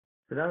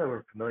So now that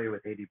we're familiar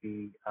with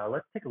ADB,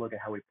 let's take a look at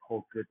how we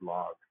pull good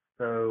logs.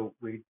 So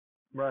we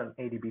run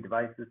ADB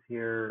devices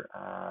here.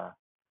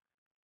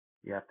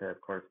 You have to, of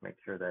course, make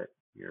sure that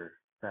you're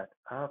set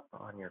up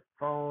on your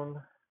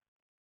phone,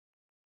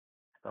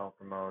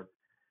 developer mode,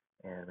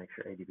 and make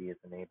sure ADB is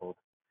enabled.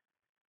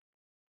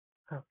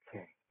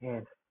 Okay,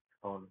 and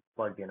phone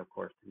plugged in, of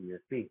course, to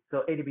the USB.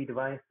 So ADB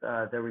device,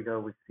 there we go.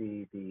 We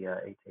see the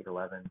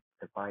H811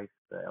 device,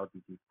 the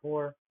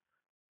LGG4.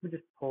 We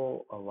just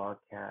pull a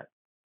logcat,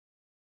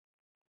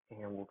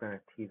 and we're going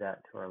to tee that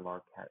to our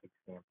logcat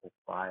example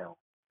file.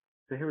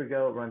 So here we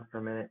go. It runs for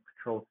a minute.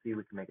 Control C,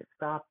 we can make it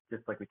stop,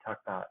 just like we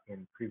talked about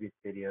in previous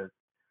videos.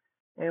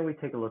 And we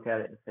take a look at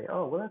it and say,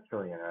 oh, well, that's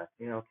really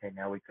interesting. Okay,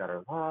 now we've got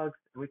our logs,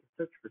 and we can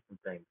search for some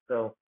things.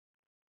 So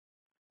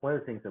one of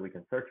the things that we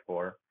can search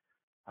for,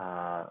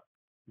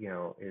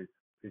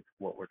 is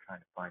what we're trying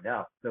to find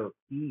out. So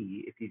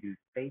E, if you do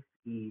space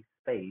E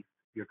space,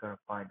 you're going to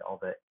find all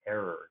the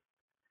errors.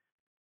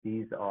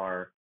 These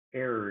are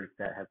errors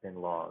that have been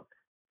logged.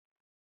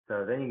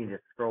 So then you can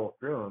just scroll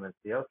through them and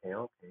see, okay,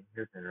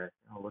 here's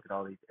interesting. Oh, look at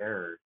all these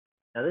errors.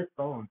 Now this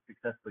phone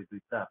successfully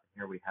boots up, and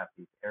here we have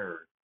these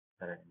errors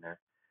that are in there.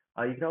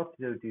 You can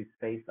also do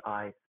space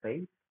I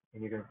space,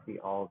 and you're going to see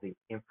all the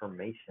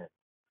information,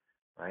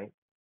 right?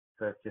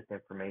 So that's just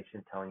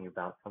information telling you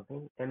about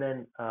something. And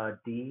then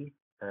D,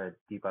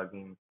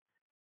 debugging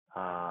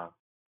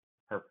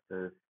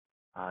purposes,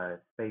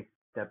 space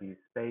W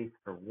space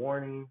for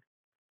warning.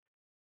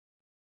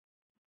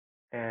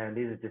 And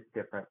these are just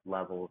different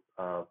levels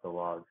of the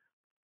logs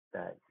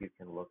that you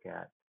can look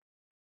at.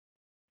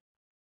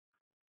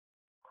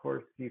 Of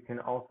course, you can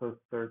also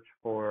search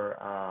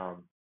for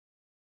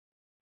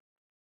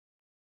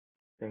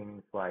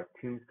things like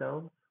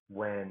tombstones.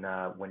 When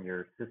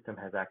your system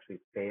has actually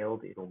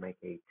failed, it'll make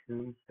a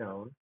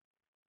tombstone.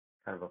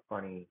 Kind of a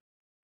funny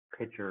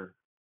picture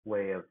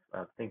way of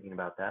thinking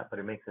about that, but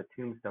it makes a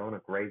tombstone, a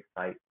grave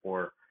site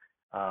for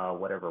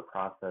whatever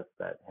process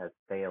that has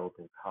failed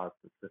and caused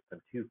the system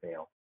to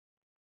fail.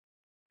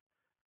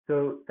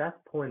 So that's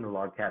pulling the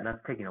logcat, and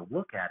that's taking a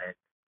look at it.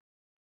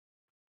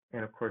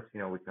 And of course, we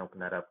can open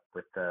that up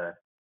with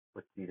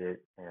GDIT,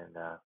 and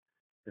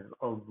there's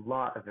a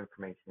lot of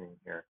information in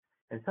here.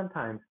 And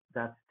sometimes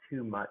that's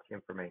too much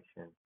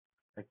information.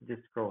 Like you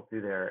just scroll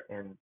through there,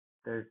 and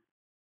there's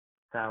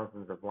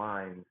thousands of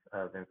lines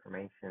of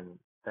information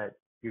that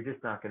you're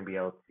just not going to be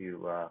able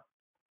to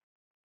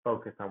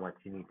focus on what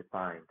you need to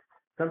find.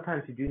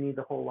 Sometimes you do need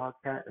the whole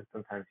logcat, and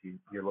sometimes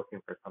you're looking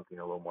for something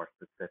a little more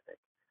specific.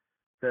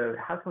 So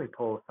how can we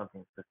pull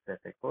something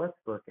specific? Well, let's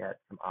look at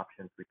some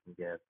options we can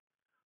give.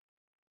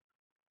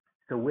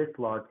 So with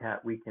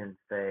logcat, we can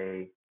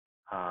say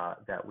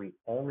that we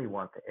only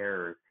want the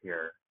errors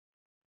here.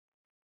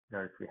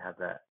 Notice we have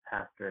that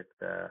asterisk,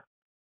 the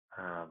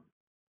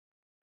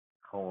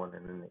colon,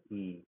 and then the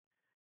E.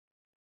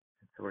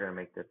 And so we're going to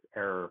make this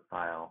error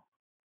file.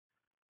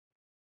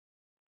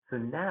 So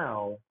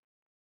now,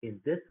 in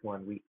this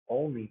one, we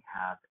only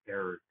have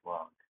errors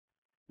logged.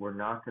 We're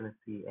not going to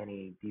see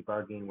any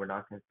debugging. We're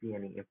not going to see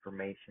any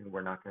information.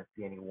 We're not going to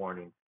see any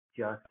warnings,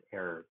 just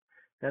errors.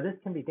 Now, this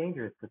can be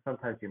dangerous because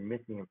sometimes you're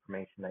missing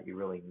information that you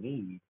really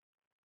need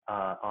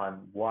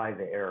on why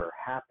the error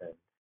happened.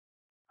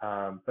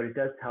 But it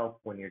does help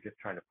when you're just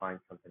trying to find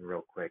something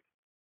real quick.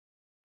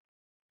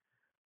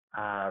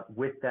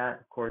 With that,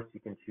 of course, you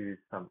can choose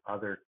some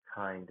other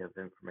kind of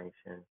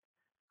information.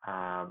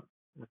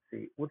 Let's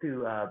see, we'll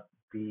do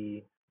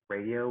B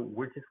radio.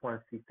 We just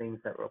want to see things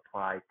that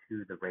apply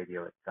to the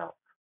radio itself.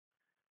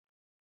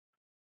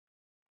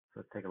 So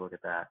let's take a look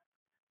at that.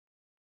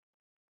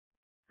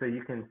 So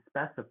you can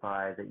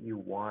specify that you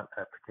want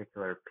a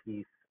particular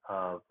piece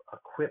of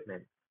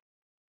equipment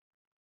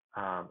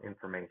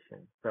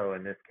information. So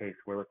in this case,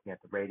 we're looking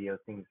at the radio,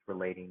 things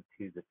relating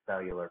to the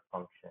cellular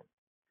function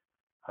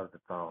of the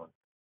phone.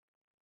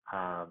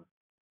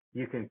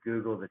 You can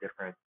Google the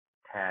different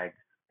tags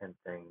and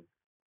things.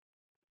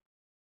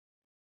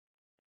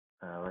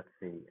 Let's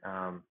see.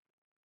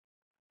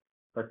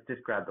 Let's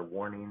just grab the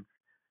warnings.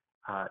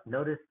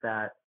 Notice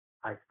that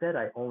I said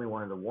I only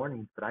wanted the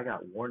warnings, but I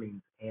got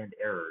warnings and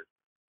errors.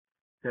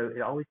 So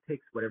it always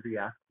takes whatever you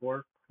ask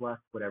for plus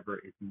whatever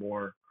is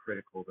more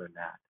critical than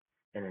that.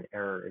 And an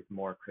error is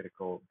more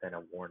critical than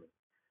a warning.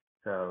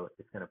 So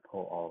it's going to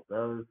pull all of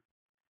those.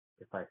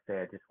 If I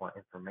say I just want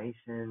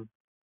information,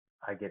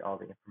 I get all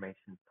the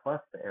information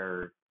plus the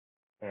errors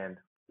and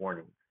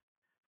warnings.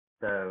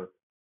 So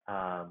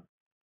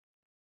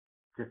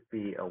just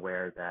be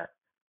aware that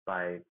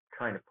by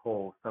trying to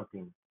pull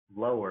something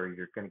lower,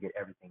 you're going to get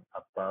everything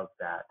above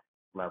that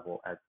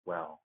level as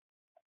well.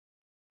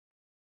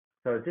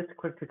 So just a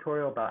quick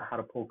tutorial about how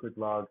to pull good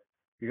logs.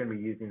 You're going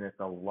to be using this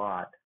a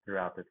lot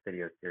throughout this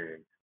video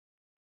series.